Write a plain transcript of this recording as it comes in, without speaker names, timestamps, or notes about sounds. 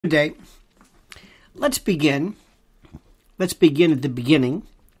Day. Let's begin. Let's begin at the beginning.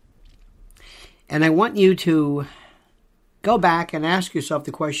 And I want you to go back and ask yourself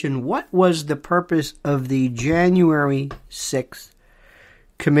the question, what was the purpose of the January 6th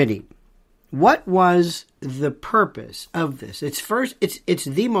committee? What was the purpose of this? It's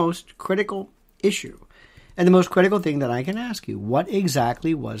the most critical issue and the most critical thing that I can ask you. What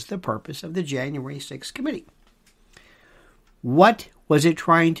exactly was the purpose of the January 6th committee? What was it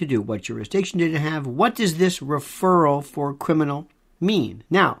trying to do? What jurisdiction did it have? What does this referral for criminal mean?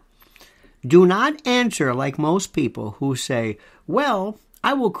 Now, do not answer like most people who say, well,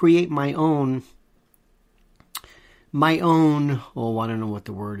 I will create my own, I don't know what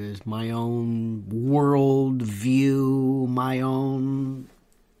the word is, my own world view, my own,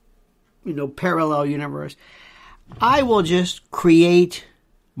 parallel universe. I will just create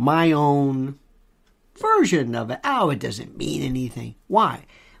my own version of it. Oh, it doesn't mean anything. Why?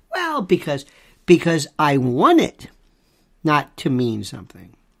 Well, because I want it not to mean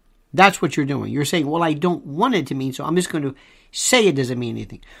something. That's what you're doing. You're saying, well, I don't want it to mean, so I'm just going to say it doesn't mean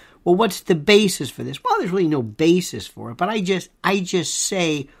anything. Well, what's the basis for this? Well, there's really no basis for it, but I just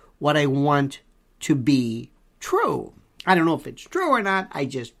say what I want to be true. I don't know if it's true or not. I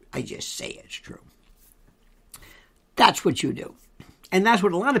just say it's true. That's what you do. And that's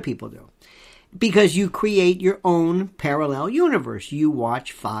what a lot of people do. Because you create your own parallel universe. You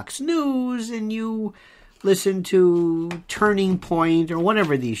watch Fox News and you listen to Turning Point or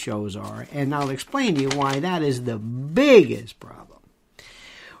whatever these shows are. And I'll explain to you why that is the biggest problem.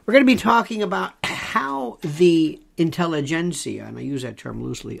 We're going to be talking about how the intelligentsia, and I use that term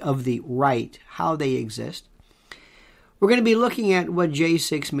loosely, of the right, how they exist. We're going to be looking at what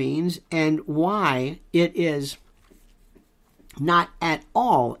J6 means and why it is not at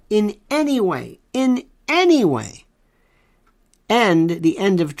all, in any way, and the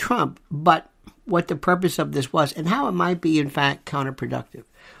end of Trump, but what the purpose of this was and how it might be, in fact, counterproductive.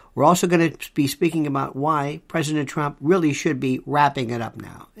 We're also going to be speaking about why President Trump really should be wrapping it up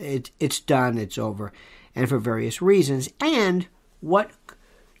now. It's done, it's over, and for various reasons. And what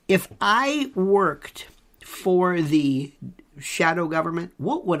if I worked for the shadow government,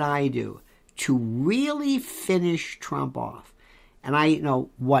 what would I do to really finish Trump off? And I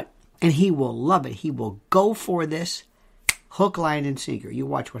know what, and he will love it. He will go for this hook, line, and sinker. You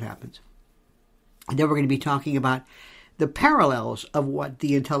watch what happens. And then we're going to be talking about the parallels of what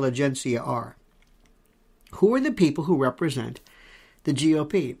the intelligentsia are. Who are the people who represent the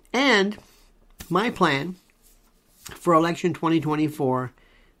GOP? And my plan for election 2024,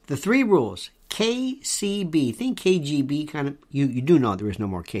 the three rules, KCB. Think KGB kind of, you do know there is no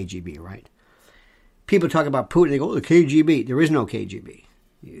more KGB, right? People talk about Putin, they go, oh, the KGB. There is no KGB.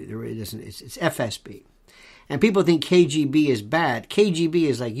 There isn't. It's FSB. And people think KGB is bad. KGB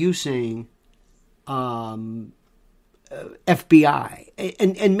is like you saying FBI.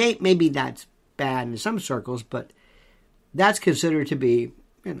 And maybe that's bad in some circles, but that's considered to be,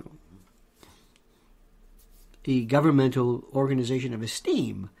 a governmental organization of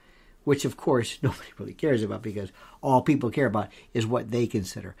esteem, which, of course, nobody really cares about because all people care about is what they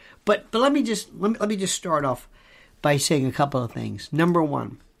consider. But let me just start off by saying a couple of things. Number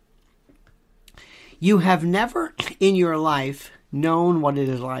one, you have never in your life known what it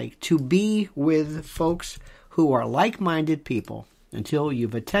is like to be with folks who are like-minded people until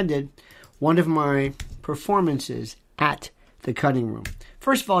you've attended one of my performances at the Cutting Room.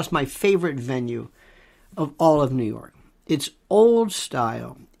 First of all, it's my favorite venue of all of New York. It's old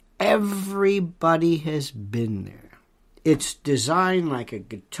style. Everybody has been there. It's designed like a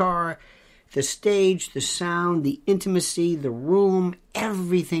guitar. The stage, the sound, the intimacy, the room,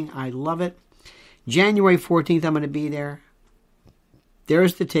 everything. I love it. January 14th, I'm going to be there.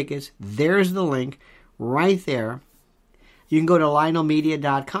 There's the tickets. There's the link right there. You can go to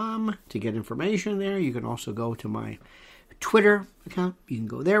lionelmedia.com to get information there. You can also go to my Twitter account. You can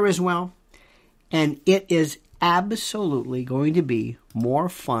go there as well. And it is absolutely going to be more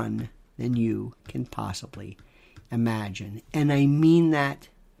fun than you can possibly imagine. And I mean that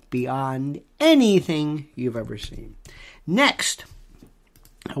beyond anything you've ever seen. Next,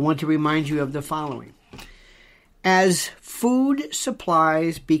 I want to remind you of the following. As food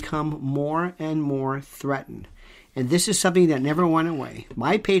supplies become more and more threatened, and this is something that never went away,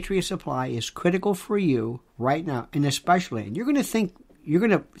 My Patriot Supply is critical for you right now, and especially, and you're going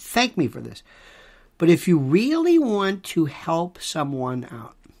to thank me for this, but if you really want to help someone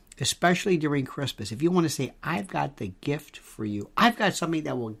out, especially during Christmas, if you want to say, I've got the gift for you, I've got something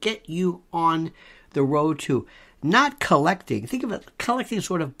that will get you on the road to Not collecting. Think of it, collecting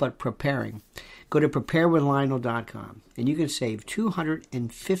sort of, but preparing. Go to preparewithlionel.com and you can save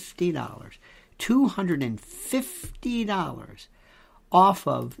 $250. $250 off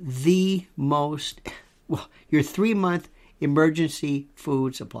of the most, your 3-month emergency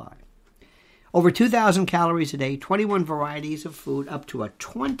food supply. Over 2,000 calories a day, 21 varieties of food, up to a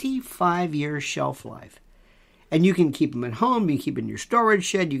 25-year shelf life. And you can keep them at home, you can keep them in your storage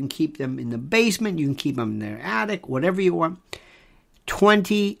shed, you can keep them in the basement, you can keep them in their attic, whatever you want.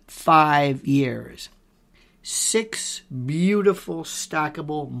 25 years. 6 beautiful,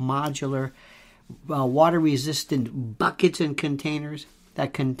 stackable, modular, water-resistant buckets and containers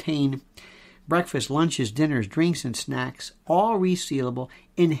that contain breakfast, lunches, dinners, drinks, and snacks, all resealable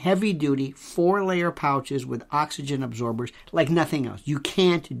in heavy-duty 4-layer pouches with oxygen absorbers like nothing else. You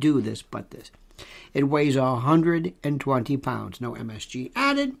can't do this but this. It weighs 120 pounds, no MSG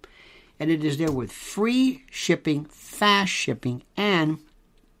added, and it is there with free shipping, fast shipping, and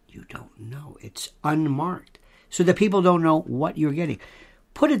you don't know. It's unmarked, so that people don't know what you're getting.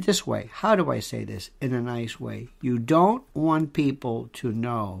 Put it this way. How do I say this in a nice way? You don't want people to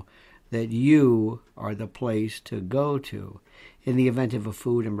know that you are the place to go to in the event of a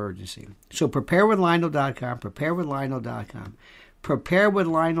food emergency. So preparewithlionel.com, preparewithlionel.com,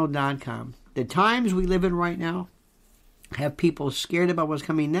 preparewithlionel.com. The times we live in right now have people scared about what's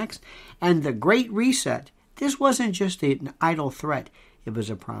coming next. And the Great Reset, this wasn't just an idle threat. It was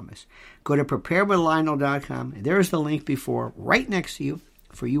a promise. Go to preparewithlionel.com. There's the link before, right next to you,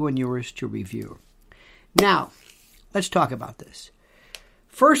 for you and yours to review. Now, let's talk about this.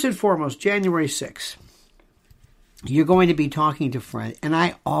 First and foremost, January 6th, you're going to be talking to friends, and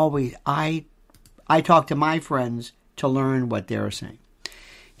I talk to my friends to learn what they're saying.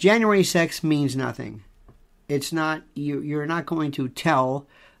 January 6th means nothing. It's not, you're not going to tell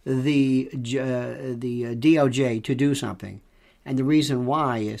the DOJ to do something. And the reason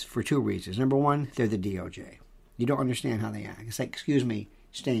why is for 2 reasons. Number one, they're the DOJ. You don't understand how they act. It's like, excuse me,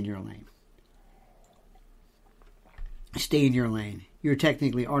 stay in your lane. Stay in your lane. You're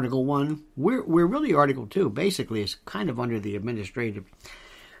technically Article 1. We're really Article 2. Basically, it's kind of under the administrative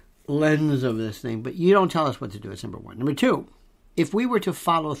lens of this thing. But you don't tell us what to do. It's number one. Number two, if we were to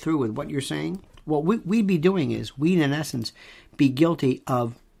follow through with what you're saying, what we'd be doing is we'd, in essence, be guilty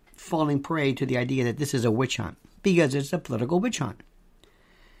of falling prey to the idea that this is a witch hunt. Because it's a political witch hunt.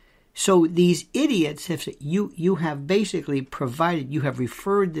 So these idiots have said, you have basically provided, you have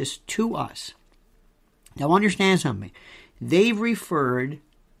referred this to us. Now understand something. They've referred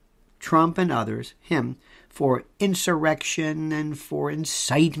Trump and others, him, for insurrection and for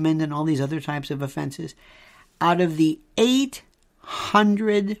incitement and all these other types of offenses. Out of the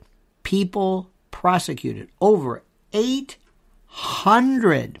 800 people prosecuted, over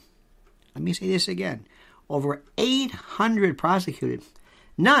 800, let me say this again, over 800 prosecuted,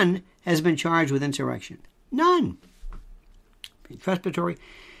 none has been charged with insurrection. None. Transitory.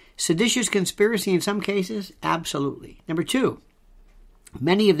 Seditious conspiracy in some cases? Absolutely. Number two,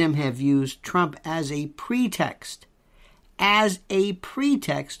 many of them have used Trump as a pretext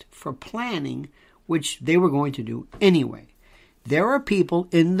for planning, which they were going to do anyway. There are people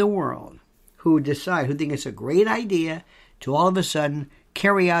in the world who think it's a great idea to all of a sudden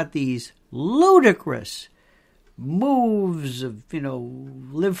carry out these ludicrous moves of,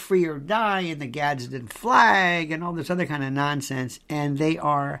 live free or die and the Gadsden flag and all this other kind of nonsense. And they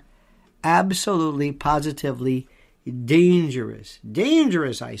are absolutely, positively dangerous.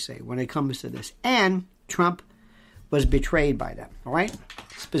 Dangerous, I say, when it comes to this. And Trump was betrayed by them, all right?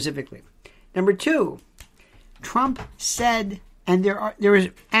 Specifically. Number two, Trump said, and there is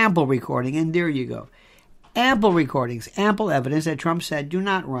ample recording, and there you go. Ample recordings, ample evidence that Trump said, do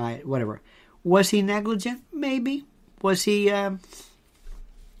not riot, whatever. Was he negligent? Maybe. Was he...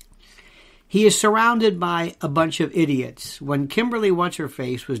 He is surrounded by a bunch of idiots. When Kimberly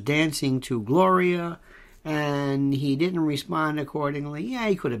What's-Her-Face was dancing to Gloria and he didn't respond accordingly, yeah,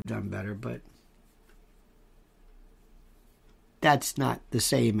 he could have done better, but that's not the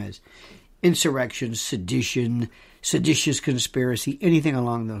same as insurrection, sedition, seditious conspiracy, anything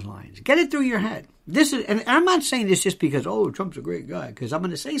along those lines. Get it through your head. This is, and I'm not saying this just because, Trump's a great guy, because I'm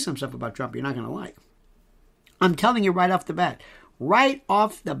going to say some stuff about Trump you're not going to like. I'm telling you right off the bat. Right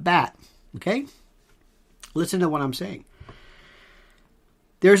off the bat. Okay? Listen to what I'm saying.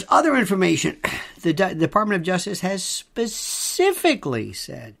 There's other information. The Department of Justice has specifically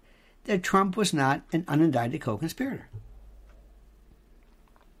said that Trump was not an unindicted co-conspirator.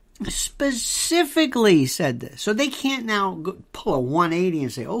 Specifically said this. So they can't now pull a 180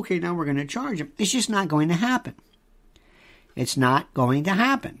 and say, okay, now we're going to charge him. It's just not going to happen. It's not going to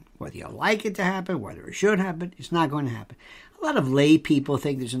happen. whether you like it to happen, whether it should happen. It's not going to happen. A lot of lay people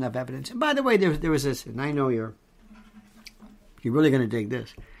think there's enough evidence. And by the way, there was this, and I know you're really going to dig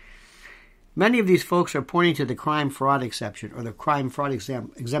this. Many of these folks are pointing to the crime-fraud exception or the crime-fraud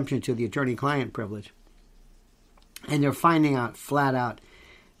exemption to the attorney-client privilege. And they're finding out flat out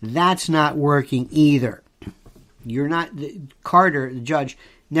that's not working either. You're not, Carter, the judge,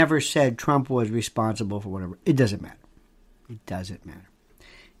 never said Trump was responsible for whatever. It doesn't matter. It doesn't matter.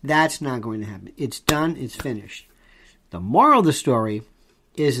 That's not going to happen. It's done. It's finished. The moral of the story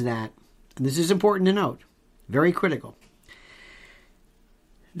is that, and this is important to note, very critical,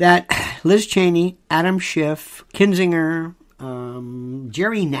 that Liz Cheney, Adam Schiff, Kinzinger,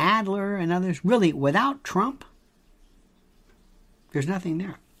 Jerry Nadler, and others, really, without Trump, there's nothing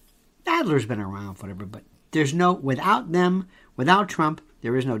there. Nadler's been around, whatever, but there's no, without them, without Trump,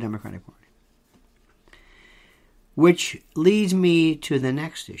 there is no Democratic Party. Which leads me to the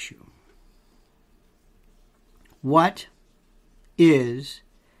next issue. What is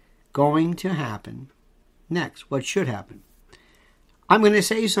going to happen next? What should happen? I'm going to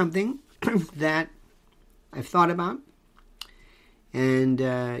say something that I've thought about, and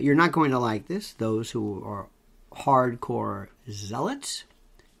you're not going to like this, those who are hardcore zealots.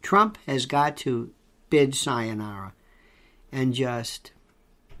 Trump has got to bid sayonara and just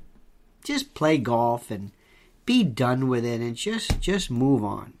play golf and be done with it and just move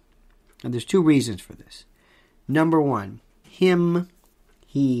on. And there's two reasons for this. Number one,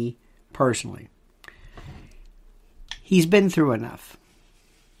 he personally. He's been through enough.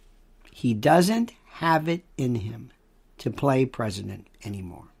 He doesn't have it in him to play president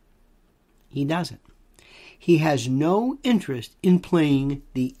anymore. He doesn't. He has no interest in playing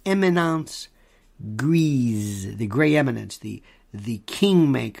the eminence grise, the gray eminence, the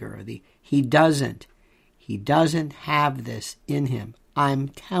kingmaker. He doesn't. He doesn't have this in him. I'm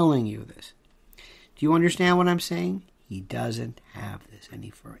telling you this. Do you understand what I'm saying? He doesn't have this any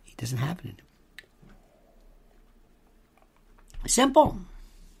further. He doesn't have it in him. Simple.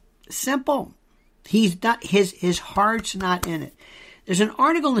 He's not, his heart's not in it. There's an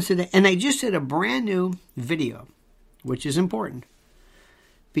article today, and I just did a brand new video, which is important,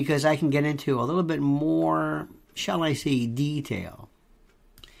 because I can get into a little bit more, shall I say, detail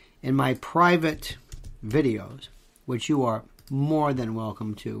in my private videos, which you are more than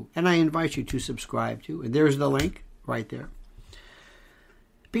welcome to, and I invite you to subscribe to. And there's the link right there.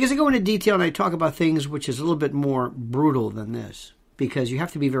 Because I go into detail and I talk about things which is a little bit more brutal than this, because you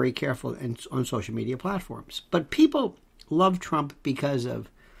have to be very careful on social media platforms. But people love Trump because of,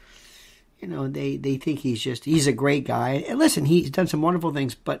 they think he's a great guy. And listen, he's done some wonderful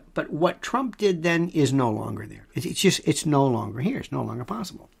things, but what Trump did then is no longer there. It's no longer here. It's no longer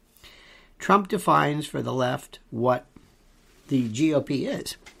possible. Trump defines for the left what the GOP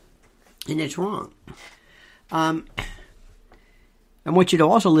is, and it's wrong. I want you to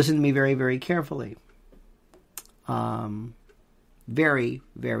also listen to me very, very carefully. Very,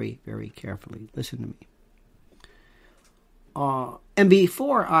 very, very carefully. Listen to me. And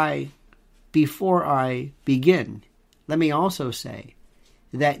before I begin, let me also say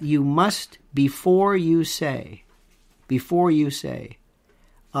that you must, before you say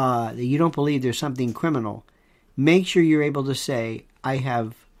that you don't believe there's something criminal, make sure you're able to say, I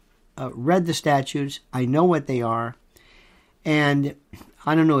have read the statutes, I know what they are, and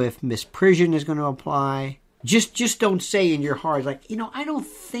I don't know if misprision is going to apply. Just don't say in your heart, like, I don't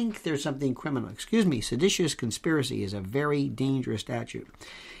think there's something criminal. Excuse me, seditious conspiracy is a very dangerous statute.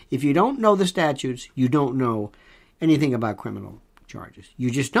 If you don't know the statutes, you don't know anything about criminal charges. You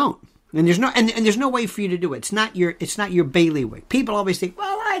just don't. And there's no way for you to do it. It's not your bailiwick. People always think,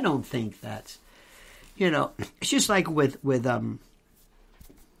 well, I don't think that's, it's just like with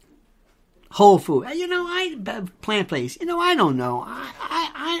Whole Food. Plant-based. I don't know.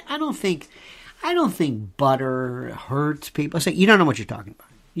 I don't think butter hurts people. I say, you don't know what you're talking about.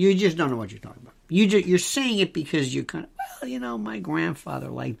 You just don't know what you're talking about. You're saying it because you're kind of, my grandfather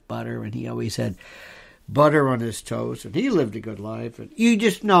liked butter, and he always had butter on his toast, and he lived a good life. And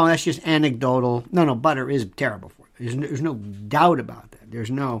that's just anecdotal. No, butter is terrible for you. There's no doubt about that. There's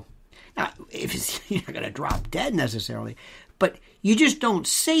no, if you're not going to drop dead necessarily, but you just don't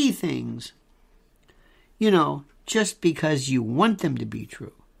say things, just because you want them to be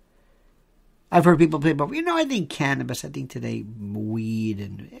true. I've heard people say, but I think cannabis, I think today weed,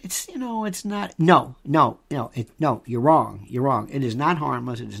 and it's not. No, you're wrong. You're wrong. It is not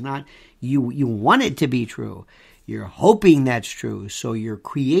harmless. It is not. You want it to be true. You're hoping that's true. So you're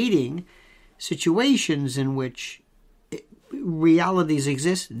creating situations in which realities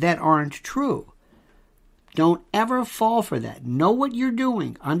exist that aren't true. Don't ever fall for that. Know what you're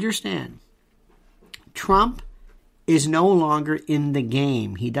doing. Understand. Trump is no longer in the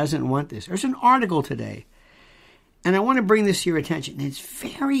game. He doesn't want this. There's an article today, and I want to bring this to your attention. It's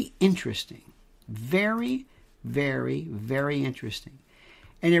very interesting. Very, very, very interesting.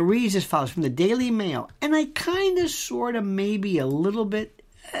 And it reads as follows from the Daily Mail. And I kind of, sort of, maybe a little bit,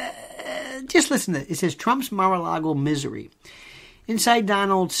 just listen to it. It says, Trump's Mar-a-Lago misery. Inside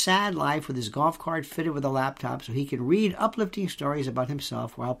Donald's sad life with his golf cart fitted with a laptop so he can read uplifting stories about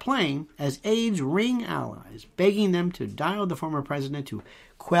himself while playing as aides ring allies, begging them to dial the former president to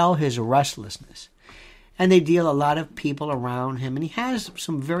quell his restlessness. And they deal a lot of people around him. And he has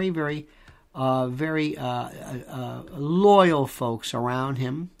some very, very loyal folks around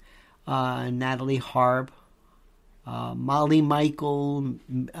him. Natalie Harp, Molly Michael,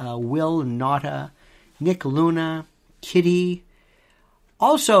 Will Nauta, Nick Luna, Kitty.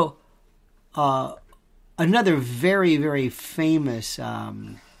 Also, another very, very famous,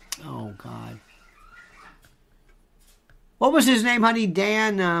 oh God. What was his name, honey?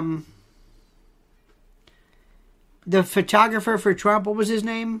 Dan, the photographer for Trump, what was his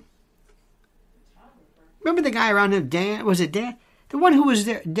name? Remember the guy around him, Dan? Was it Dan? The one who was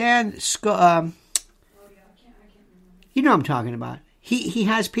there, Dan, you know what I'm talking about. He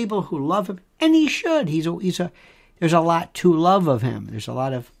has people who love him, and he should. There's a lot to love of him. There's a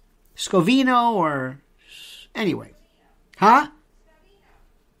lot of Scovino or anyway. Huh?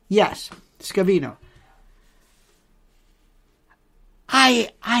 Yes, Scovino.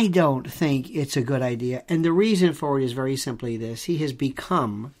 I don't think it's a good idea. And the reason for it is very simply this. He has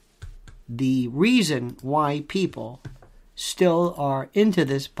become the reason why people still are into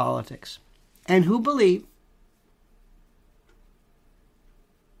this politics and who believe,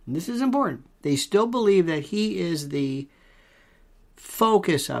 and this is important, they still believe that he is the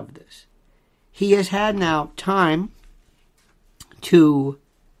focus of this. He has had now time to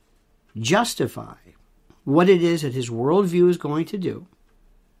justify what it is that his worldview is going to do.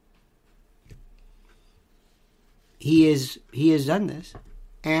 He has done this,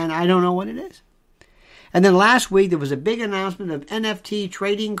 and I don't know what it is. And then last week there was a big announcement of NFT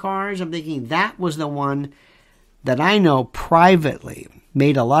trading cards. I'm thinking that was the one that I know privately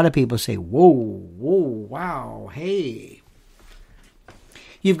made a lot of people say, whoa, wow, hey.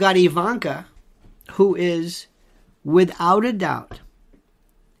 You've got Ivanka, who is, without a doubt,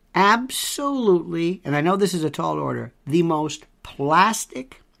 absolutely, and I know this is a tall order, the most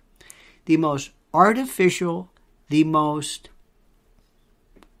plastic, the most artificial, the most,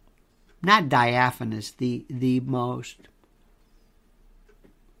 not diaphanous, the most,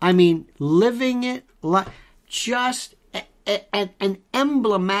 I mean, living it, just an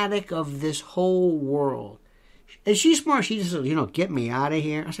emblematic of this whole world. And she's smart. She just says, get me out of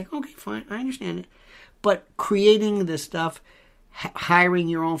here. I was like, okay, fine. I understand it. But creating the stuff, hiring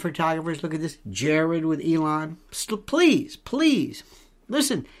your own photographers. Look at this. Jared with Elon. Please.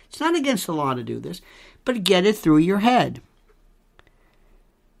 Listen, it's not against the law to do this, but get it through your head.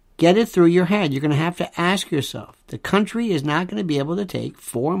 Get it through your head. You're going to have to ask yourself, the country is not going to be able to take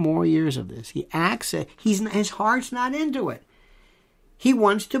 4 more years of this. His heart's not into it. He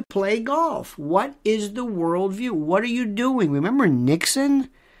wants to play golf. What is the worldview? What are you doing? Remember Nixon?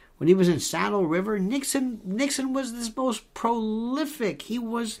 When he was in Saddle River, Nixon was this most prolific. He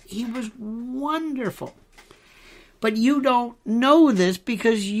was wonderful. But you don't know this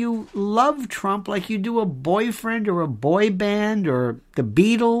because you love Trump like you do a boyfriend or a boy band or the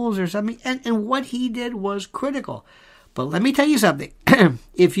Beatles or something. And what he did was critical. But let me tell you something.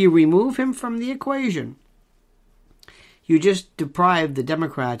 If you remove him from the equation, you just deprive the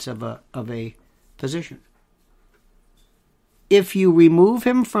Democrats of a position. If you remove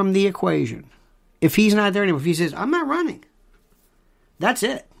him from the equation, if he's not there anymore, if he says, I'm not running, that's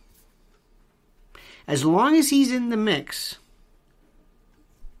it. As long as he's in the mix,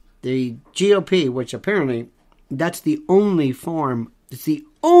 the GOP, which apparently that's the only form, it's the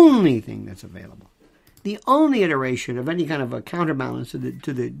only thing that's available, the only iteration of any kind of a counterbalance to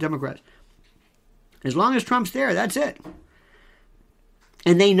the Democrats. As long as Trump's there, that's it.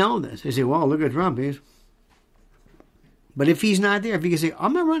 And they know this. They say, well, look at Trump. But if he's not there, if he can say,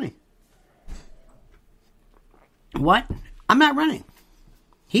 I'm not running. What? I'm not running.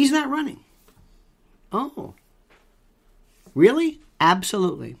 He's not running. Oh. Really?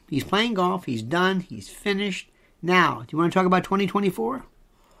 Absolutely. He's playing golf. He's done. He's finished. Now, do you want to talk about 2024?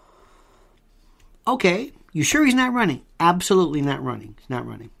 Okay. You sure he's not running? Absolutely not running. He's not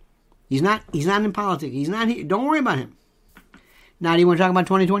running. He's not in politics. He's not here. Don't worry about him. Now, do you want to talk about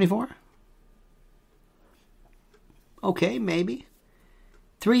 2024? Okay, maybe.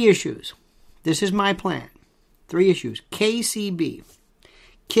 3 issues. This is my plan. 3 issues. KCB.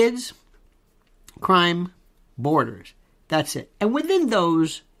 Kids, crime, borders. That's it. And within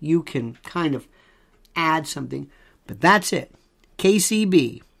those, you can kind of add something. But that's it.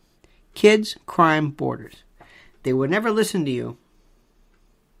 KCB. Kids, crime, borders. They would never listen to you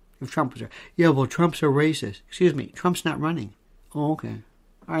if Trump was there. Yeah, well, Trump's a racist. Excuse me, Trump's not running. Oh, okay.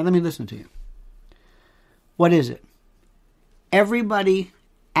 All right, let me listen to you. What is it? Everybody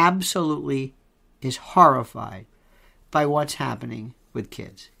absolutely is horrified by what's happening with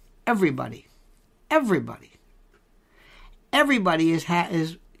kids. Everybody. Everybody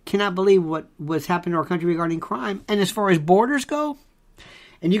cannot believe what's happened to our country regarding crime. And as far as borders go,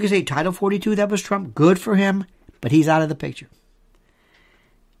 and you can say Title 42, that was Trump. Good for him, but he's out of the picture.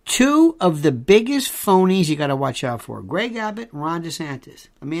 2 of the biggest phonies you got to watch out for, Greg Abbott and Ron DeSantis.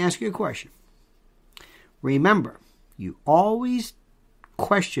 Let me ask you a question. Remember, you always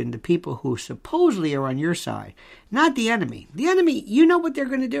question the people who supposedly are on your side, not the enemy. The enemy, you know what they're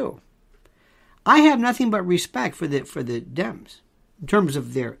going to do. I have nothing but respect for the Dems in terms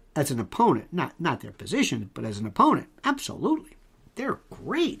of their as an opponent, not their position, but as an opponent. Absolutely, they're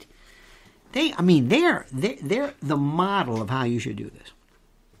great. They're the model of how you should do this.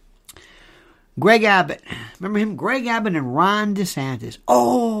 Greg Abbott. Remember him? Greg Abbott and Ron DeSantis.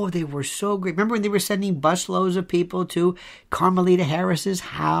 Oh, they were so great. Remember when they were sending busloads of people to Carmelita Harris's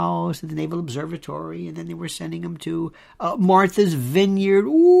house at the Naval Observatory, and then they were sending them to Martha's Vineyard.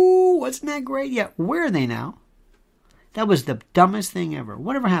 Ooh, wasn't that great? Yeah, where are they now? That was the dumbest thing ever.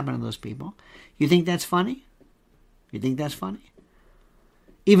 Whatever happened to those people? You think that's funny? You think that's funny?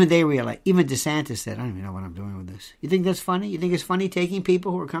 Even they realize, even DeSantis said, I don't even know what I'm doing with this. You think that's funny? You think it's funny taking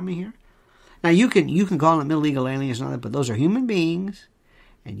people who are coming here? Now, you can call them illegal aliens and all that, but those are human beings,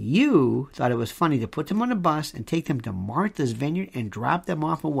 and you thought it was funny to put them on a bus and take them to Martha's Vineyard and drop them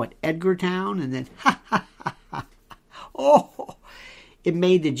off of, Edgartown, and then, oh, it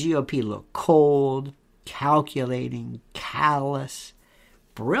made the GOP look cold, calculating, callous,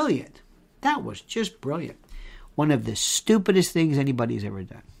 brilliant. That was just brilliant. One of the stupidest things anybody's ever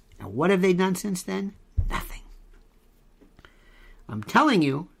done. And what have they done since then? Nothing. I'm telling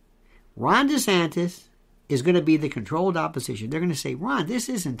you, Ron DeSantis is going to be the controlled opposition. They're going to say, Ron, this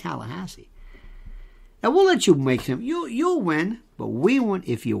isn't Tallahassee. Now, we'll let you make them. You'll win, but we won't.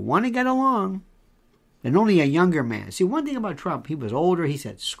 If you want to get along, and only a younger man. See, one thing about Trump, he was older. He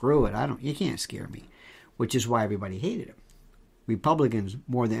said, screw it. You can't scare me, which is why everybody hated him. Republicans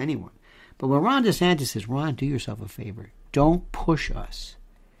more than anyone. But when Ron DeSantis says, Ron, do yourself a favor. Don't push us.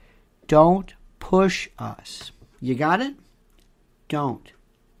 Don't push us. You got it? Don't.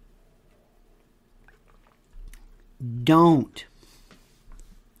 Don't.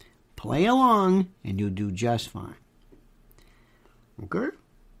 Play along and you'll do just fine. Okay?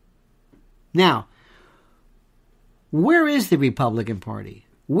 Now, where is the Republican Party?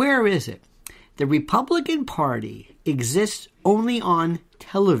 Where is it? The Republican Party exists only on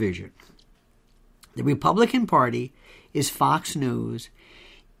television. The Republican Party is Fox News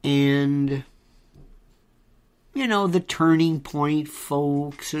and, the Turning Point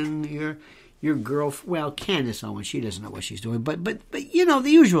folks and your girl, Candace Owens, she doesn't know what she's doing, but the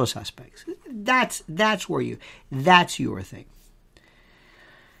usual suspects. That's your thing.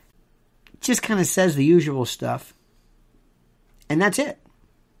 Just kind of says the usual stuff, and that's it.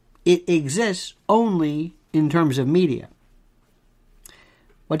 It exists only in terms of media.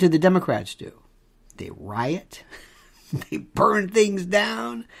 What did the Democrats do? They riot. They burn things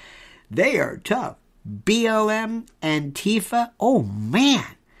down. They are tough. BLM, Antifa, oh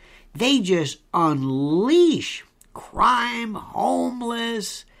man. They just unleash crime,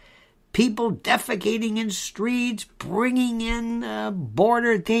 homeless, people defecating in streets, bringing in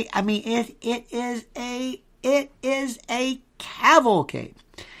border. It is a cavalcade.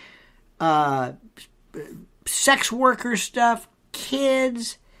 Sex worker stuff,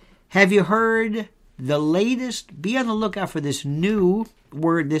 kids. Have you heard the latest? Be on the lookout for this new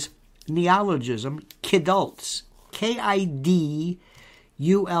word, this neologism, kidults. KIDULTS.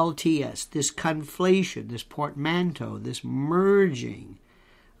 This conflation, this portmanteau, this merging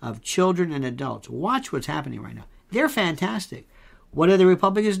of children and adults. Watch what's happening right now. They're fantastic. What do the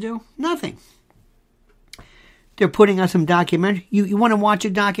Republicans do? Nothing. They're putting out some documentary. You want to watch a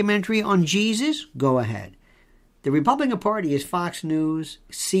documentary on Jesus? Go ahead. The Republican Party is Fox News,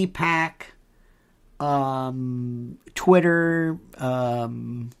 CPAC, Twitter,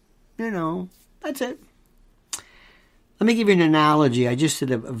 that's it. Let me give you an analogy. I just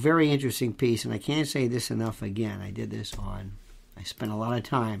did a very interesting piece, and I can't say this enough again. I spent a lot of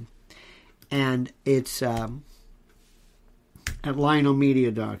time, and it's at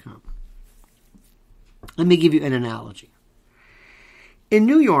lionelmedia.com. Let me give you an analogy. In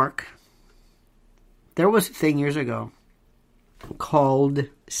New York, there was a thing years ago called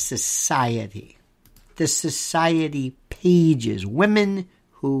Society. The Society pages, women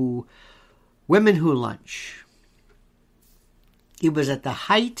who lunch. It was at the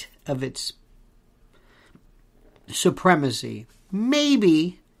height of its supremacy.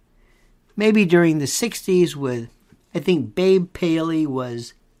 Maybe during the 60s with, I think Babe Paley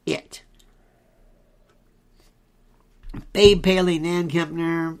was it. Babe Paley, Nan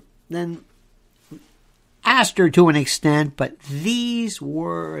Kempner, then Astor to an extent, but these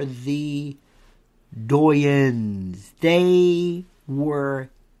were the doyens. They were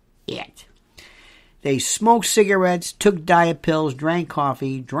it. They smoked cigarettes, took diet pills, drank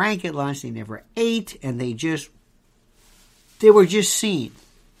coffee, drank at lunch. They never ate, and they were just seen.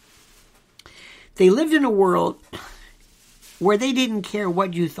 They lived in a world where they didn't care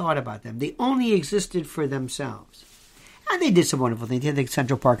what you thought about them. They only existed for themselves. And they did some wonderful things. They had the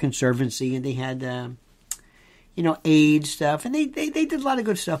Central Park Conservancy, and they had, AIDS stuff. And they did a lot of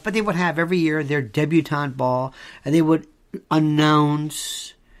good stuff. But they would have every year their debutante ball, and they would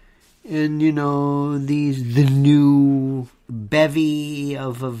announce, and, the new bevy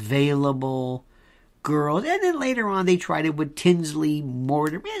of available girls. And then later on, they tried it with Tinsley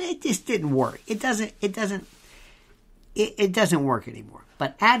Mortimer. And it just didn't work. It doesn't work anymore.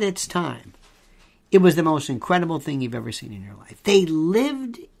 But at its time, it was the most incredible thing you've ever seen in your life. They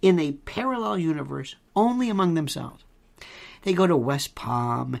lived in a parallel universe only among themselves. They go to West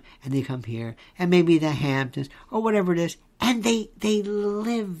Palm, and they come here, and maybe the Hamptons, or whatever it is, and they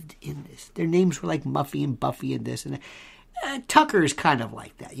lived in this. Their names were like Muffy and Buffy and this and that. Tucker's kind of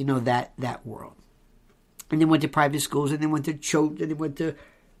like that, that world. And they went to private schools, and they went to Choate, and they went to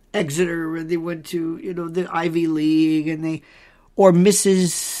Exeter, and they went to, the Ivy League, or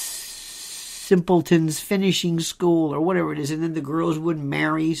Mrs. Simpleton's finishing school, or whatever it is, and then the girls would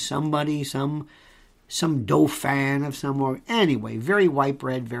marry somebody, some Dauphin of some or anyway, very white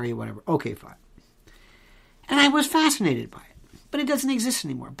bread, very whatever. Okay, fine. And I was fascinated by it, but it doesn't exist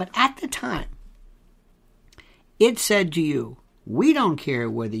anymore. But at the time, it said to you, we don't care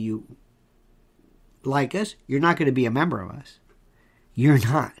whether you like us. You're not going to be a member of us. You're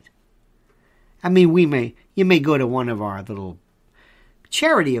not. I mean, you may go to one of our little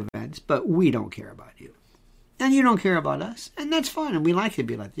charity events, but we don't care about you. And you don't care about us, and that's fine, and we like to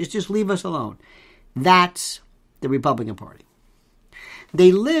be like this. Just leave us alone. That's the Republican Party.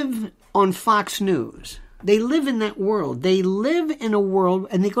 They live on Fox News. They live in that world. They live in a world,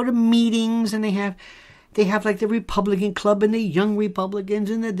 and they go to meetings, and they have like the Republican Club and the Young Republicans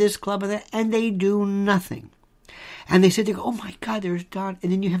and the this club and that, and they do nothing. And they sit there, oh my God, there's Don.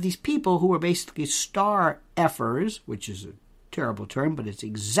 And then you have these people who are basically star effers, which is a terrible term, but it's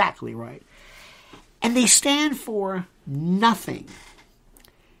exactly right. And they stand for nothing.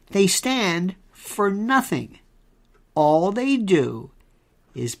 They stand for nothing. All they do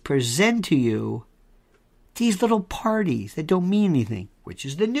is present to you these little parties that don't mean anything, which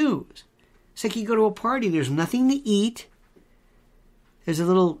is the news. It's like you go to a party, there's nothing to eat. There's a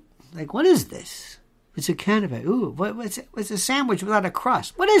little, like, what is this? It's a canapé. Ooh, what's a sandwich without a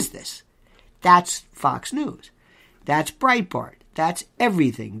crust? What is this? That's Fox News. That's Breitbart. That's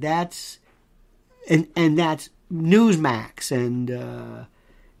everything. That's and that's Newsmax and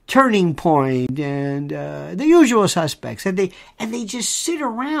Turning Point and the usual suspects. And they just sit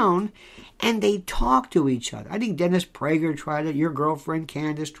around and they talk to each other. I think Dennis Prager tried it. Your girlfriend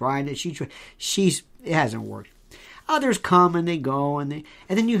Candace tried it. It hasn't worked. Others come and they go, and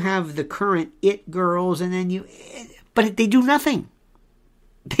then you have the current it girls, but they do nothing.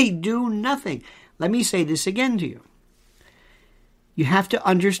 They do nothing. Let me say this again to you. You have to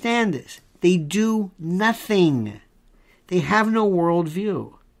understand this. They do nothing. They have no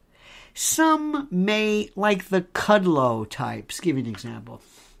worldview. Some may, like the Kudlow types, give you an example.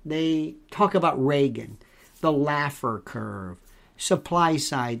 They talk about Reagan, the Laffer curve, supply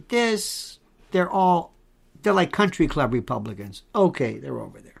side, this. They're like country club Republicans. Okay, they're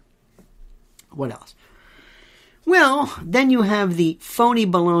over there. What else? Well, then you have the phony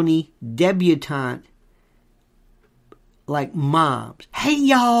baloney debutante, like moms. Hey,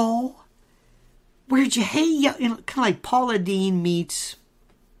 y'all. Hey, y'all. Kind of like Paula Deen meets,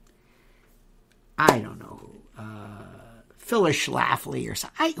 I don't know, Phyllis Schlafly or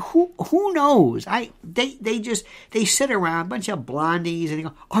something. Who knows? They sit around, a bunch of blondies, and they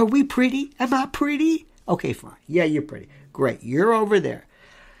go, are we pretty? Am I pretty? Okay, fine. Yeah, you're pretty. Great. You're over there.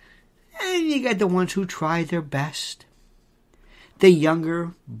 And you got the ones who try their best. The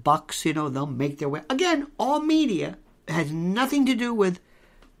younger bucks, they'll make their way. Again, all media has nothing to do with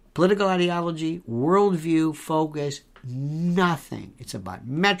political ideology, worldview, focus, nothing. It's about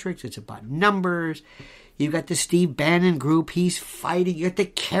metrics. It's about numbers. You've got the Steve Bannon group. He's fighting. You got the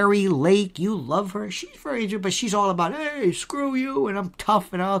Carrie Lake. You love her. She's very interesting, but she's all about, hey, screw you, and I'm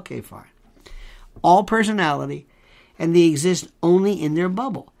tough, and okay, fine. All personality, and they exist only in their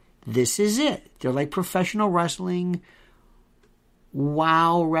bubble. This is it. They're like professional wrestling,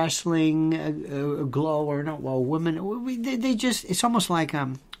 wow wrestling, glow, or not, well, women. They just, it's almost like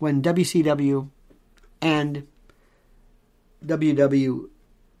when WCW and WWF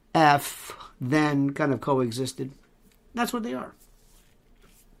then kind of coexisted. That's what they are.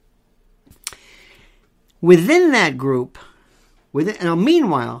 Within that group,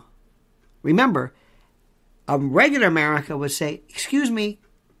 meanwhile, remember, a regular America would say, excuse me,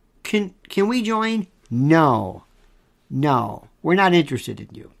 can we join? No, we're not interested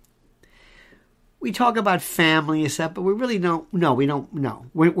in you. We talk about family and stuff, but we really don't. No, we don't. No,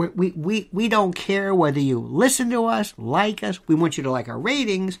 we don't care whether you listen to us, like us. We want you to like our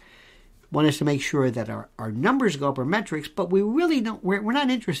ratings. Want us to make sure that our numbers go up, our metrics, but we really don't. We're not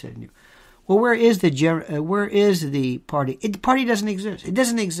interested in you. Well, where is the party? The party doesn't exist. It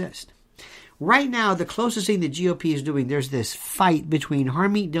doesn't exist. Right now, the closest thing the GOP is doing, there's this fight between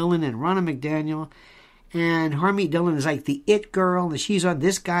Harmeet Dillon and Ronna McDaniel. And Harmeet Dillon is like the it girl, and she's on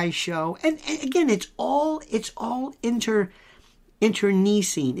this guy's show. And again, it's all internecine.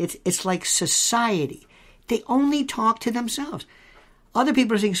 It's like society. They only talk to themselves. Other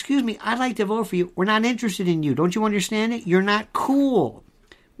people are saying, excuse me, I'd like to vote for you. We're not interested in you. Don't you understand it? You're not cool.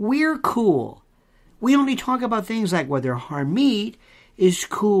 We're cool. We only talk about things like whether Harmeet is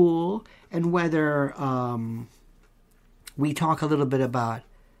cool and whether we talk a little bit about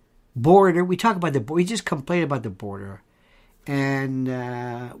border. We talk about we just complain about the border. And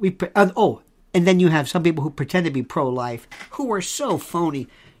and then you have some people who pretend to be pro-life who are so phony.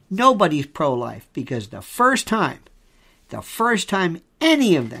 Nobody's pro-life because the first time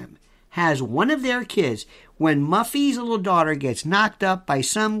any of them has one of their kids, when Muffy's little daughter gets knocked up by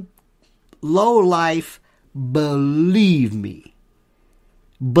some low life, believe me,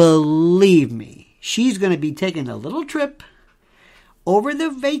 she's going to be taking a little trip over the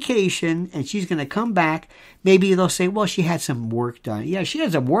vacation, and she's going to come back. Maybe they'll say, well, she had some work done. Yeah, she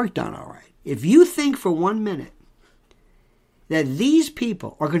had some work done, all right. If you think for 1 minute that these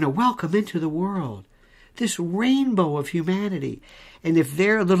people are going to welcome into the world this rainbow of humanity, and if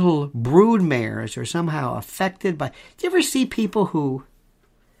their little brood mares are somehow affected by... Do you ever see people who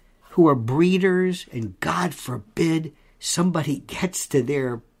are breeders, and God forbid somebody gets to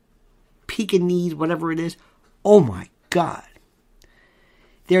their Pekingese, whatever it is? Oh my God.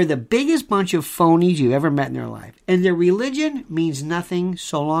 They're the biggest bunch of phonies you've ever met in their life. And their religion means nothing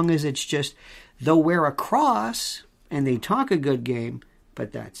so long as it's just, they'll wear a cross and they talk a good game,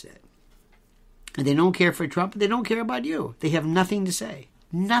 but that's it. And they don't care for Trump, they don't care about you. They have nothing to say.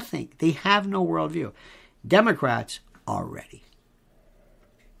 Nothing. They have no worldview. Democrats are ready.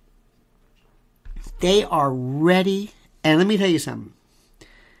 They are ready. And let me tell you something.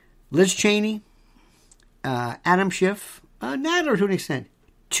 Liz Cheney, Adam Schiff, Nadler to an extent.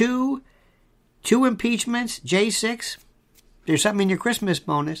 Two impeachments, J6. There's something in your Christmas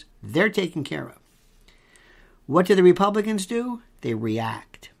bonus. They're taken care of. What do the Republicans do? They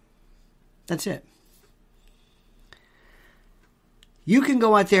react. That's it. You can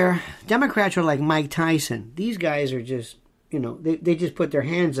go out there. Democrats are like Mike Tyson. These guys are just, they just put their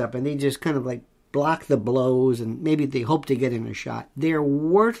hands up and they just kind of like block the blows, and maybe they hope to get in a shot. They're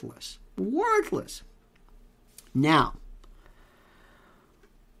worthless. Worthless. Now,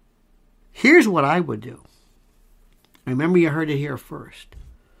 here's what I would do. Remember, you heard it here first.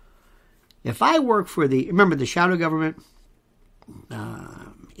 If I work for remember the shadow government,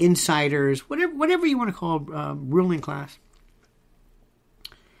 insiders, whatever you want to call ruling class.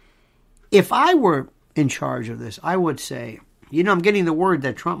 If I were in charge of this, I would say, I'm getting the word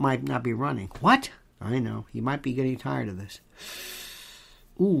that Trump might not be running. What? I know. He might be getting tired of this.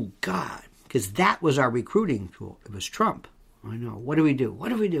 Ooh, God. Because that was our recruiting tool. It was Trump. I know. What do we do? What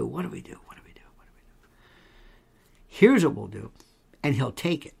do we do? What do we do? What do we do? What do we do? Here's what we'll do. And he'll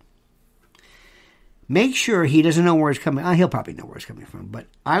take it. Make sure he doesn't know where it's coming. He'll probably know where it's coming from. But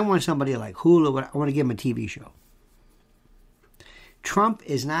I want somebody like Hulu. I want to give him a TV show. Trump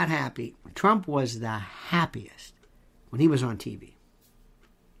is not happy. Trump was the happiest when he was on TV.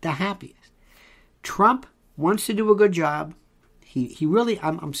 The happiest. Trump wants to do a good job. He really,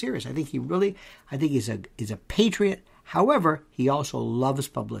 I'm serious. I think he's a patriot. However, he also loves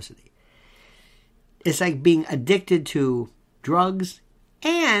publicity. It's like being addicted to drugs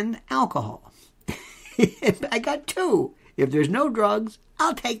and alcohol. I got two. If there's no drugs,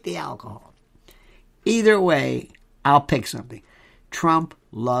 I'll take the alcohol. Either way, I'll pick something. Trump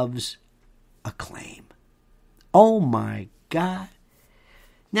loves acclaim. Oh my God.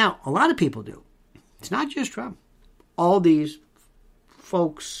 Now, a lot of people do. It's not just Trump. All these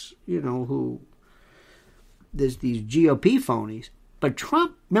folks, who, there's these GOP phonies. But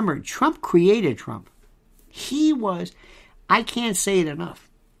Trump, remember, Trump created Trump. He was, I can't say it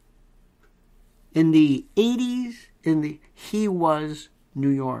enough. In the 80s, he was New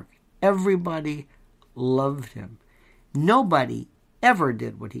York. Everybody loved him. Nobody ever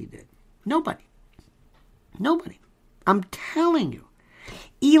did what he did. Nobody. I'm telling you.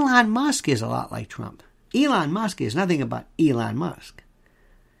 Elon Musk is a lot like Trump. Elon Musk is nothing about Elon Musk.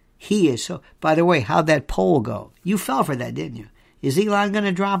 He is so... By the way, how'd that poll go? You fell for that, didn't you? Is Elon going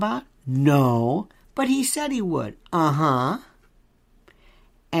to drop out? No. But he said he would. Uh-huh.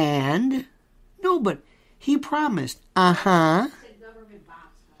 And... No, but he promised. Uh-huh.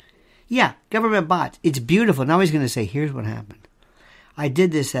 Yeah, government bots. It's beautiful. Now he's going to say, here's what happened. I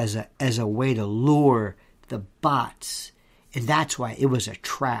did this as a way to lure the bots. And that's why it was a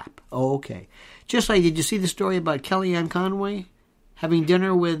trap. Oh, okay. Just like, did you see the story about Kellyanne Conway having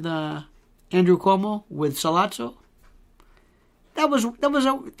dinner with Andrew Cuomo with Salazzo?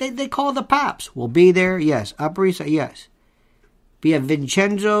 They called the Paps. We'll be there. Yes. Upper East Side. Yes. Be at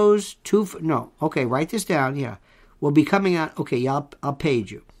Vincenzo's. Okay, write this down. Yeah. We'll be coming out. Okay, yeah, I'll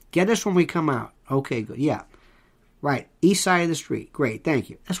page you. Get us when we come out. Okay, good. Yeah. Right. East side of the street. Great. Thank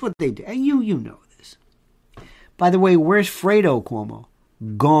you. That's what they do. And you know this. By the way, where's Fredo Cuomo?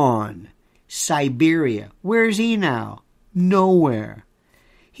 Gone. Siberia. Where's he now? Nowhere.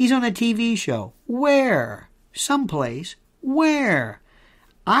 He's on a TV show. Where? Someplace. Where?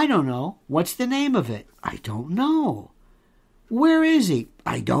 I don't know. What's the name of it? I don't know. Where is he?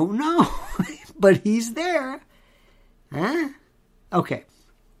 I don't know. But he's there. Huh? Okay.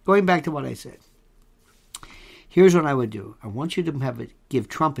 Going back to what I said. Here's what I would do. I want you to give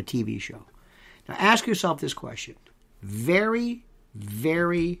Trump a TV show. Now ask yourself this question. Very,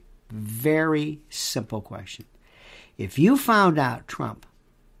 very, very simple question. If you found out Trump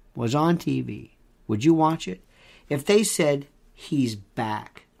was on TV, would you watch it? If they said he's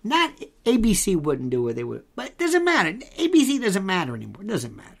back, not ABC wouldn't do it, they would, but it doesn't matter. ABC doesn't matter anymore. It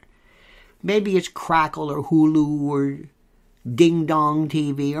doesn't matter. Maybe it's Crackle or Hulu or Ding Dong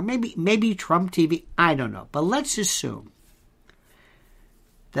TV or maybe Trump TV. I don't know. But let's assume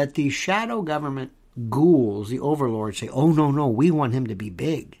that the shadow government ghouls, the overlords, say, oh, no, we want him to be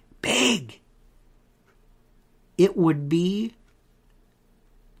big. Big. It would be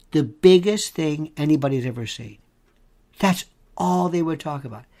the biggest thing anybody's ever seen. That's all they would talk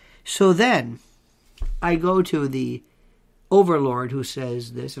about. So then I go to the overlord who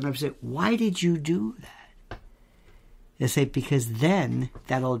says this, and I say, why did you do that? They say, because then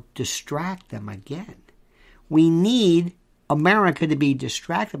that'll distract them again. We need America to be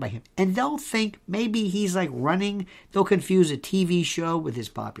distracted by him. And they'll think maybe he's like running. They'll confuse a TV show with his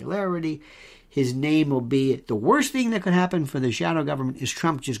popularity. His name will be... The worst thing that could happen for the shadow government is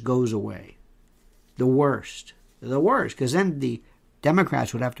Trump just goes away. The worst. The worst. Because then the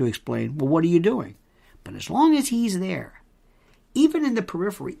Democrats would have to explain, well, what are you doing? But as long as he's there, even in the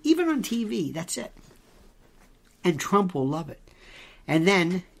periphery, even on TV, that's it. And Trump will love it. And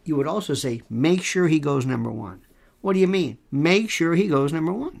then you would also say, make sure he goes number one. What do you mean? Make sure he goes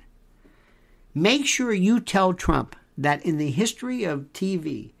number one. Make sure you tell Trump that in the history of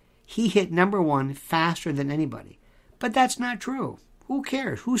TV, he hit number one faster than anybody. But that's not true. Who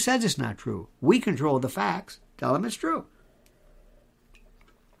cares? Who says it's not true? We control the facts. Tell him it's true.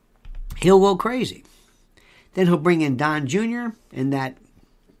 He'll go crazy. Then he'll bring in Don Jr. and that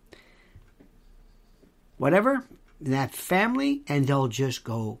whatever, that family, and they'll just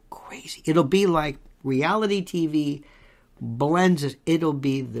go crazy. It'll be like reality TV blends it. It'll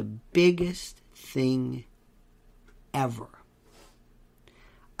be the biggest thing ever.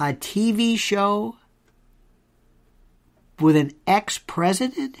 A TV show with an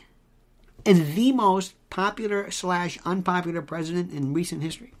ex-president and the most popular / unpopular president in recent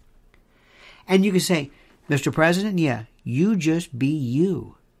history. And you can say, Mr. President, yeah, you just be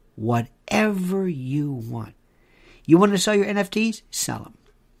you. Whatever you want. You want to sell your NFTs? Sell them.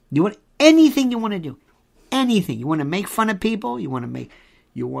 You want anything you want to do. Anything. You want to make fun of people? You want to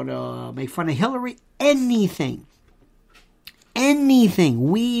make fun of Hillary? Anything. Anything.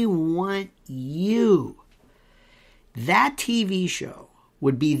 We want you. That TV show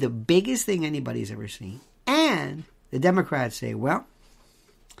would be the biggest thing anybody's ever seen. And the Democrats say, well,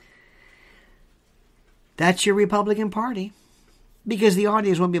 that's your Republican Party. Because the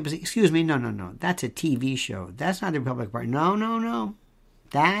audience won't be able to say, excuse me, no. That's a TV show. That's not the Republican Party. No.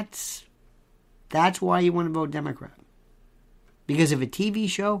 That's why you want to vote Democrat. Because of a TV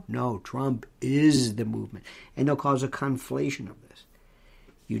show? No, Trump is the movement. And they'll cause a conflation of this.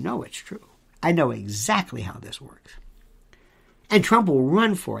 You know it's true. I know exactly how this works. And Trump will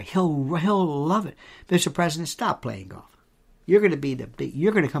run for it. He'll love it. Mr. President, stop playing golf. You're going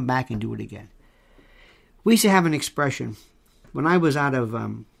to come back and do it again. We used to have an expression when I was out of, I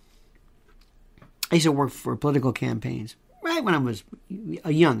used to work for political campaigns, right when I was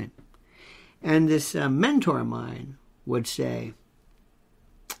a youngin'. And this mentor of mine would say,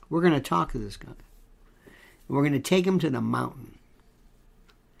 we're going to talk to this guy. We're going to take him to the mountain.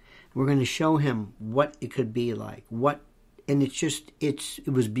 We're going to show him what it could be like. And it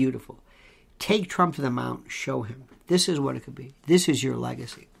was beautiful. Take Trump to the mountain, show him. This is what it could be. This is your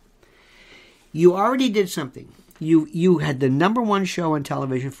legacy. You already did something. You had the number one show on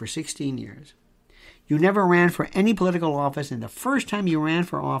television for 16 years. You never ran for any political office, and the first time you ran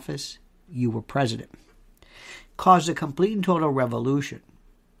for office, you were president. Caused a complete and total revolution.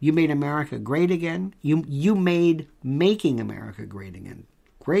 You made America great again. You made making America great again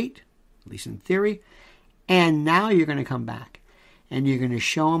great, at least in theory. And now you're going to come back, and you're going to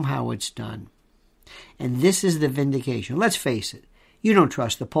show them how it's done. And this is the vindication. Let's face it. You don't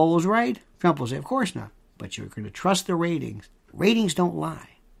trust the polls, right? Trump will say, of course not. But you're going to trust the ratings. Ratings don't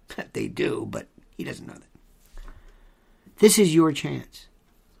lie. They do, but he doesn't know that. This is your chance.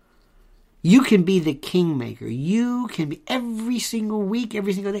 You can be the kingmaker. You can be every single week,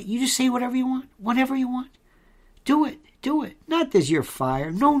 every single day. You just say whatever you want, whatever you want. Do it. Do it. Not this you're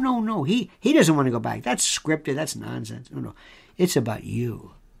fired. No. He doesn't want to go back. That's scripted. That's nonsense. No. It's about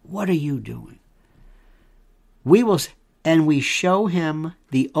you. What are you doing? And we show him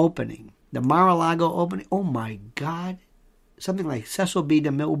the opening, the Mar-a-Lago opening. Oh my God. Something like Cecil B.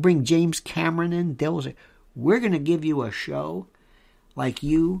 DeMille. We'll bring James Cameron in. They will say, we're going to give you a show like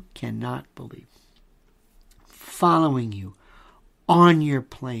you cannot believe. Following you on your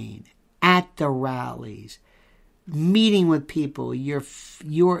plane, at the rallies, meeting with people, your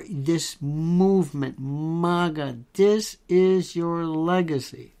this movement, MAGA, this is your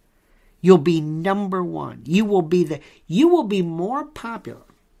legacy. You'll be number one. You will be more popular,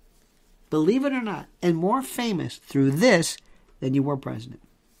 believe it or not, and more famous through this than you were president.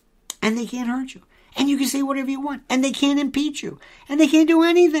 And they can't hurt you. And you can say whatever you want. And they can't impeach you. And they can't do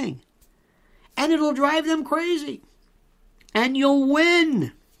anything. And it'll drive them crazy. And you'll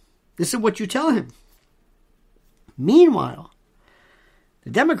win. This is what you tell him. Meanwhile, the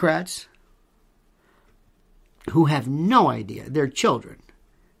Democrats, who have no idea, their children,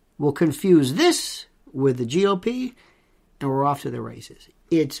 will confuse this with the GOP, and we're off to the races.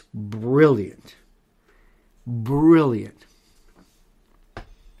 It's brilliant. Brilliant.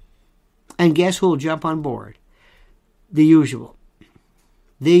 And guess who will jump on board? The usual.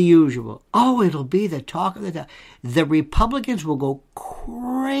 Oh, it'll be the talk of the town. The Republicans will go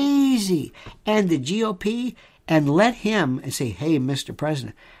crazy. And the GOP, and let him and say, hey, Mr.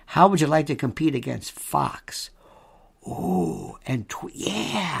 President, how would you like to compete against Fox? Oh, and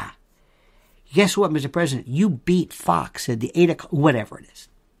yeah. Guess what, Mr. President? You beat Fox at the 8 o'clock, whatever it is.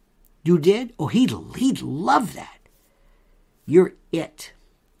 You did? Oh, he'd love that. You're it.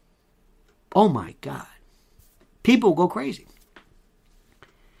 Oh, my God. People go crazy.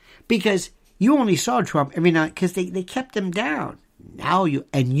 Because you only saw Trump every night because they kept him down. Now you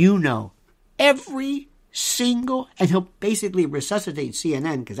know every single, and he'll basically resuscitate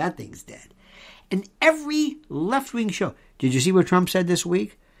CNN because that thing's dead. And every left-wing show. Did you see what Trump said this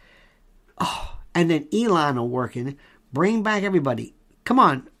week? Oh, and then Elon will work in it. Bring back everybody. Come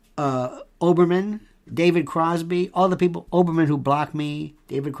on, Oberman, David Crosby, all the people, Oberman who blocked me,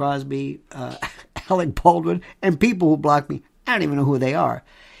 David Crosby, Alec Baldwin, and people who blocked me. I don't even know who they are.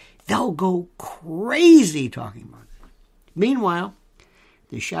 They'll go crazy talking about it. Meanwhile,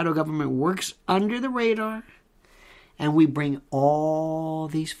 the shadow government works under the radar, and we bring all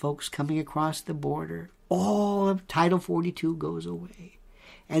these folks coming across the border. All of Title 42 goes away.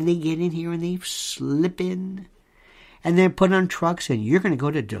 And they get in here and they slip in. And they're put on trucks, and you're going to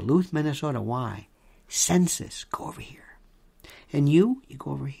go to Duluth, Minnesota. Why? Census. Go over here. And you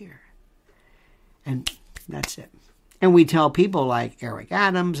go over here. And that's it. And we tell people like Eric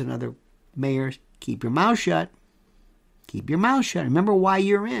Adams and other mayors, keep your mouth shut. Keep your mouth shut. Remember why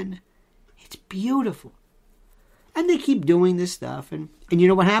you're in. It's beautiful. And they keep doing this stuff. And you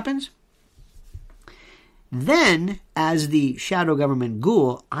know what happens? Then, as the shadow government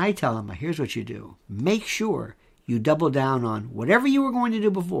ghoul, I tell them, here's what you do. Make sure you double down on whatever you were going to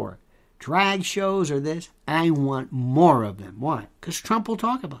do before. Drag shows or this. I want more of them. Why? Because Trump will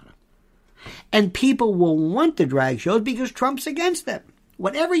talk about them. And people will want the drag shows because Trump's against them.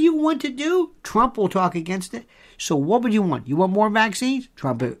 Whatever you want to do, Trump will talk against it. So what would you want? You want more vaccines?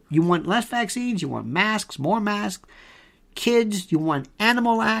 Trump. You want less vaccines? You want masks, more masks? Kids? You want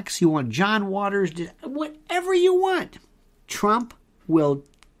animal acts? You want John Waters? Whatever you want. Trump will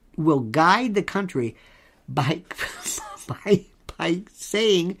guide the country by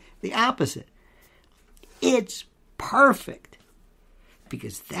saying the opposite. It's perfect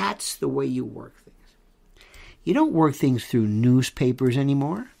because that's the way you work things. You don't work things through newspapers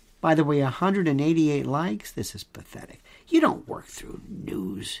anymore. By the way, 188 likes. This is pathetic. You don't work through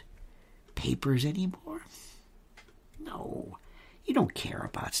newspapers anymore. No, you don't care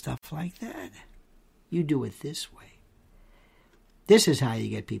about stuff like that. You do it this way. This is how you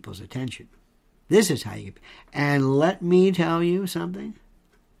get people's attention. This is how you get... And let me tell you something.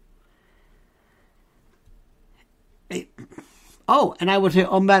 Oh, and I would say,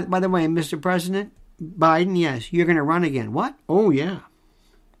 by the way, Mr. President Biden, yes, you're going to run again. What? Oh, yeah.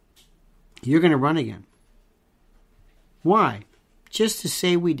 You're going to run again. Why? Just to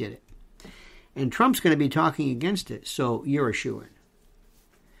say we did it. And Trump's going to be talking against it, so you're a shoo-in.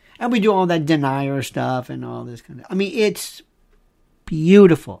 And we do all that denier stuff and all this kind of... I mean, it's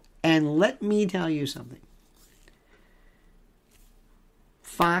beautiful. And let me tell you something.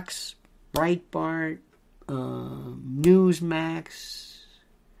 Fox, Breitbart, Newsmax,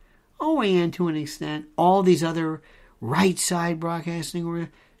 OAN to an extent, all these other right-side broadcasting...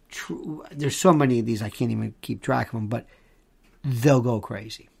 There's so many of these I can't even keep track of them, but they'll go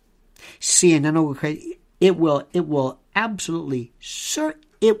crazy. CNN will go crazy. It will absolutely,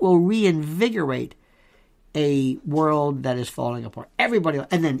 it will reinvigorate a world that is falling apart. Everybody,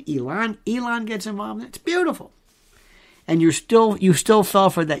 and then Elon gets involved. It's beautiful. And you still fell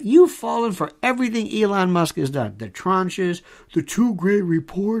for that. You've fallen for everything Elon Musk has done. The tranches, the two great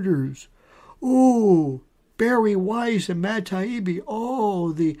reporters. Oh, Barry Weiss and Matt Taibbi.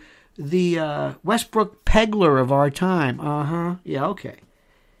 Oh, the Westbrook Pegler of our time. Yeah, okay.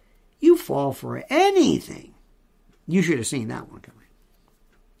 You fall for anything. You should have seen that one coming.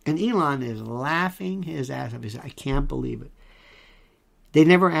 And Elon is laughing his ass off. He said, I can't believe it. They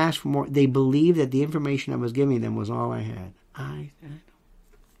never asked for more. They believed that the information I was giving them was all I had.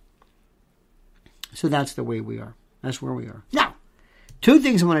 So that's the way we are. That's where we are. Now, two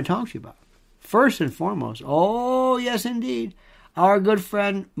things I want to talk to you about. First and foremost, oh, yes, indeed, our good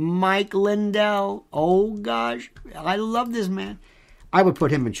friend Mike Lindell. Oh, gosh, I love this man. I would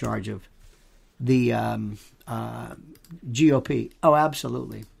put him in charge of the GOP. Oh,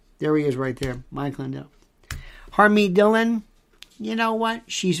 absolutely. There he is right there, Mike Lindell. Harmeet Dillon, you know what?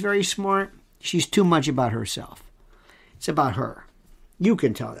 She's very smart. She's too much about herself. It's about her. You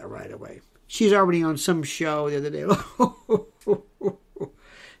can tell that right away. She's already on some show the other day.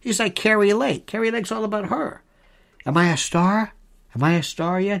 He's like Carrie Lake. Carrie Lake's all about her. Am I a star? Am I a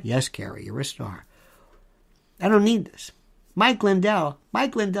star yet? Yes, Carrie, you're a star. I don't need this. Mike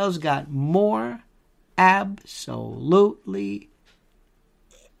Lindell's got more absolutely...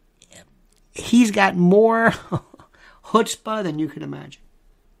 He's got more chutzpah than you can imagine.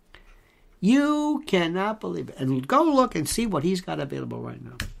 You cannot believe it. And go look and see what he's got available right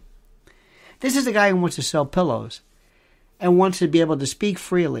now. This is a guy who wants to sell pillows and wants to be able to speak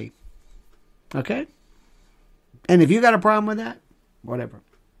freely. Okay? And if you got a problem with that, whatever.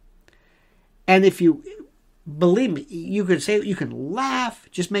 And if you, believe me, you could say, you can laugh.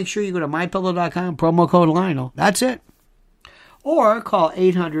 Just make sure you go to mypillow.com, promo code Lionel. That's it. Or call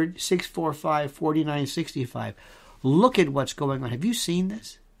 800-645-4965. Look at what's going on. Have you seen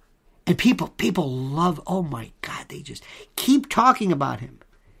this? And people love, oh my God, they just keep talking about him.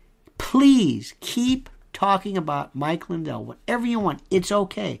 Please keep talking about Mike Lindell. Whatever you want, it's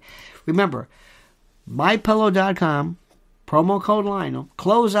okay. Remember, mypillow.com, promo code Lionel,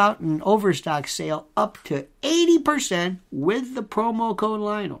 close out an overstock sale up to 80% with the promo code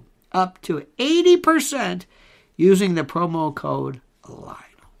Lionel. Up to 80% using the promo code Lionel.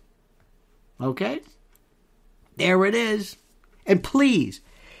 Okay? There it is. And please,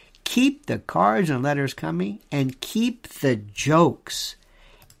 keep the cards and letters coming and keep the jokes.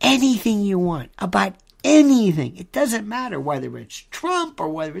 Anything you want about anything. It doesn't matter whether it's Trump or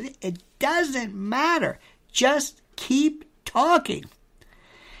whether it doesn't matter. Just keep talking.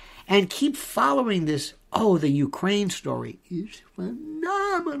 And keep following this. Oh, the Ukraine story is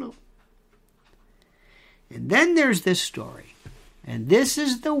phenomenal. And then there's this story. And this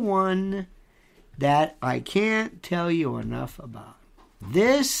is the one that I can't tell you enough about.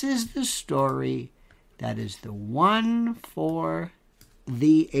 This is the story that is the one for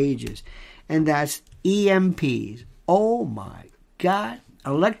the ages. And that's EMPs. Oh my God.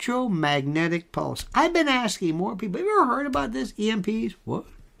 Electromagnetic pulse. I've been asking more people. Have you ever heard about this? EMPs? What?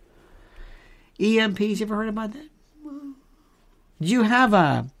 EMPs, you ever heard about that? Do you have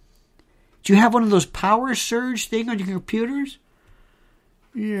one of those power surge thing on your computers?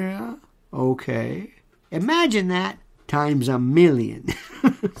 Yeah. Okay. Imagine that times 1,000,000.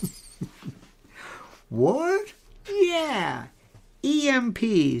 What? Yeah.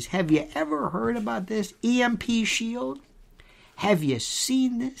 EMPs. Have you ever heard about this? EMP shield? Have you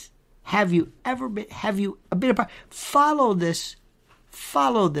seen this? Have you been a part? Follow this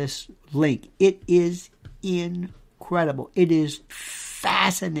link. It is incredible. It is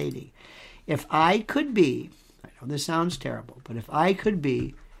fascinating. If I could be, I know this sounds terrible, but if I could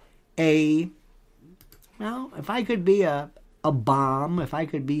be a bomb, if I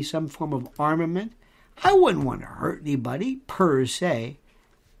could be some form of armament, I wouldn't want to hurt anybody per se.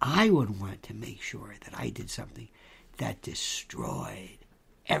 I would want to make sure that I did something that destroyed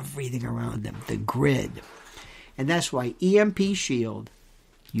everything around them, the grid. And that's why EMP shield,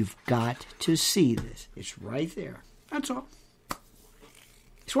 you've got to see this. It's right there. That's all.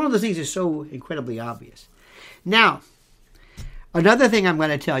 It's one of those things that's so incredibly obvious. Now, another thing I'm going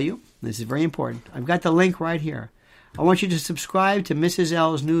to tell you, this is very important. I've got the link right here. I want you to subscribe to Mrs.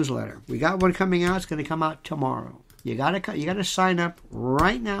 L's newsletter. We got one coming out. It's going to come out tomorrow. You got to sign up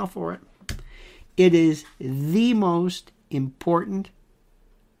right now for it. It is the most important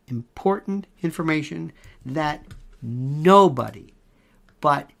information that nobody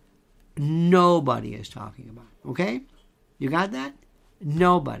is talking about. Okay? You got that?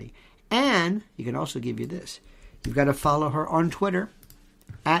 Nobody. And you can also give you this. You've got to follow her on Twitter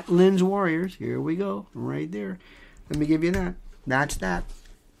at Lynn's Warriors. Here we go. Right there. Let me give you that. That's that.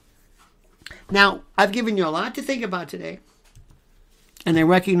 Now, I've given you a lot to think about today. And I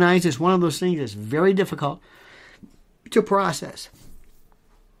recognize it's one of those things that's very difficult to process.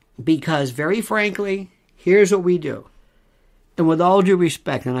 Because, very frankly, here's what we do. And with all due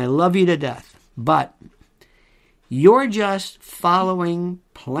respect, and I love you to death, but you're just following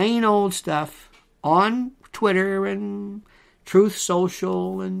plain old stuff on Twitter and Truth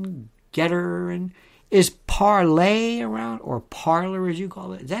Social and Getter. And is Parlay around? Or Parler, as you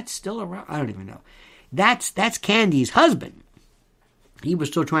call it? Is that still around? I don't even know. That's Candy's husband. He was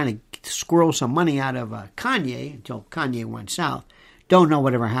still trying to squirrel some money out of Kanye until Kanye went south. Don't know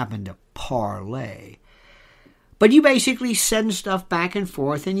whatever happened to Parlay. But you basically send stuff back and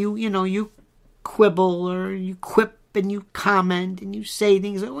forth, and you quibble or you quip and you comment and you say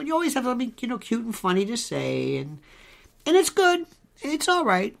things. You always have something cute and funny to say, and it's good. It's all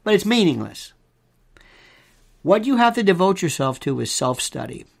right, but it's meaningless. What you have to devote yourself to is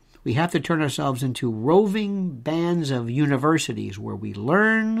self-study. We have to turn ourselves into roving bands of universities where we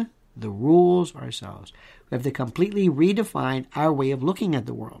learn the rules ourselves. We have to completely redefine our way of looking at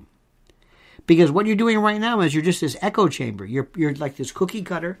the world. Because what you're doing right now is you're just this echo chamber. You're like this cookie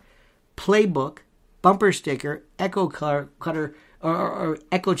cutter, playbook, bumper sticker, echo cutter, or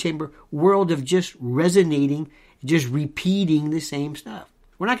echo chamber world of just resonating, just repeating the same stuff.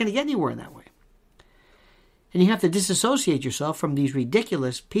 We're not going to get anywhere in that way. And you have to disassociate yourself from these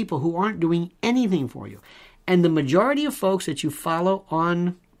ridiculous people who aren't doing anything for you. And the majority of folks that you follow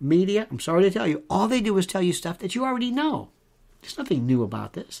on media, I'm sorry to tell you, all they do is tell you stuff that you already know. There's nothing new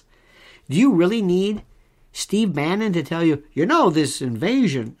about this. Do you really need Steve Bannon to tell you, this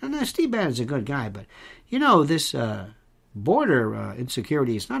invasion, and Steve Bannon's a good guy, but, this border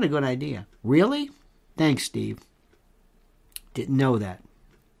insecurity is not a good idea. Really? Thanks, Steve. Didn't know that.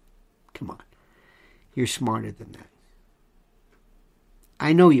 Come on. You're smarter than that.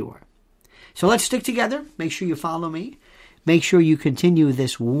 I know you are. So let's stick together. Make sure you follow me. Make sure you continue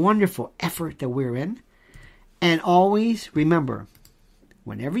this wonderful effort that we're in. And always remember,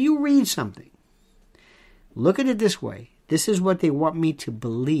 whenever you read something, look at it this way. This is what they want me to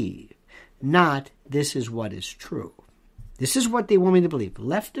believe, not this is what is true. This is what they want me to believe.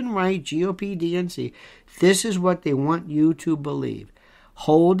 Left and right, GOP, DNC, this is what they want you to believe.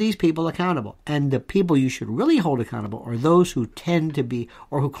 Hold these people accountable. And the people you should really hold accountable are those who tend to be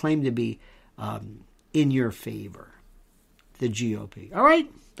or who claim to be in your favor. The GOP. All right?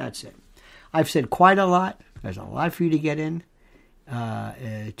 That's it. I've said quite a lot. There's a lot for you to get in,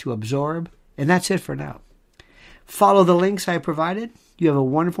 to absorb. And that's it for now. Follow the links I provided. You have a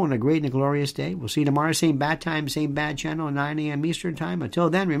wonderful and a great and a glorious day. We'll see you tomorrow. Same bad time, same bad channel, 9 a.m. Eastern time. Until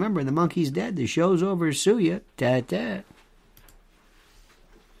then, remember, the monkey's dead. The show's over. Sue ya. Ta-ta.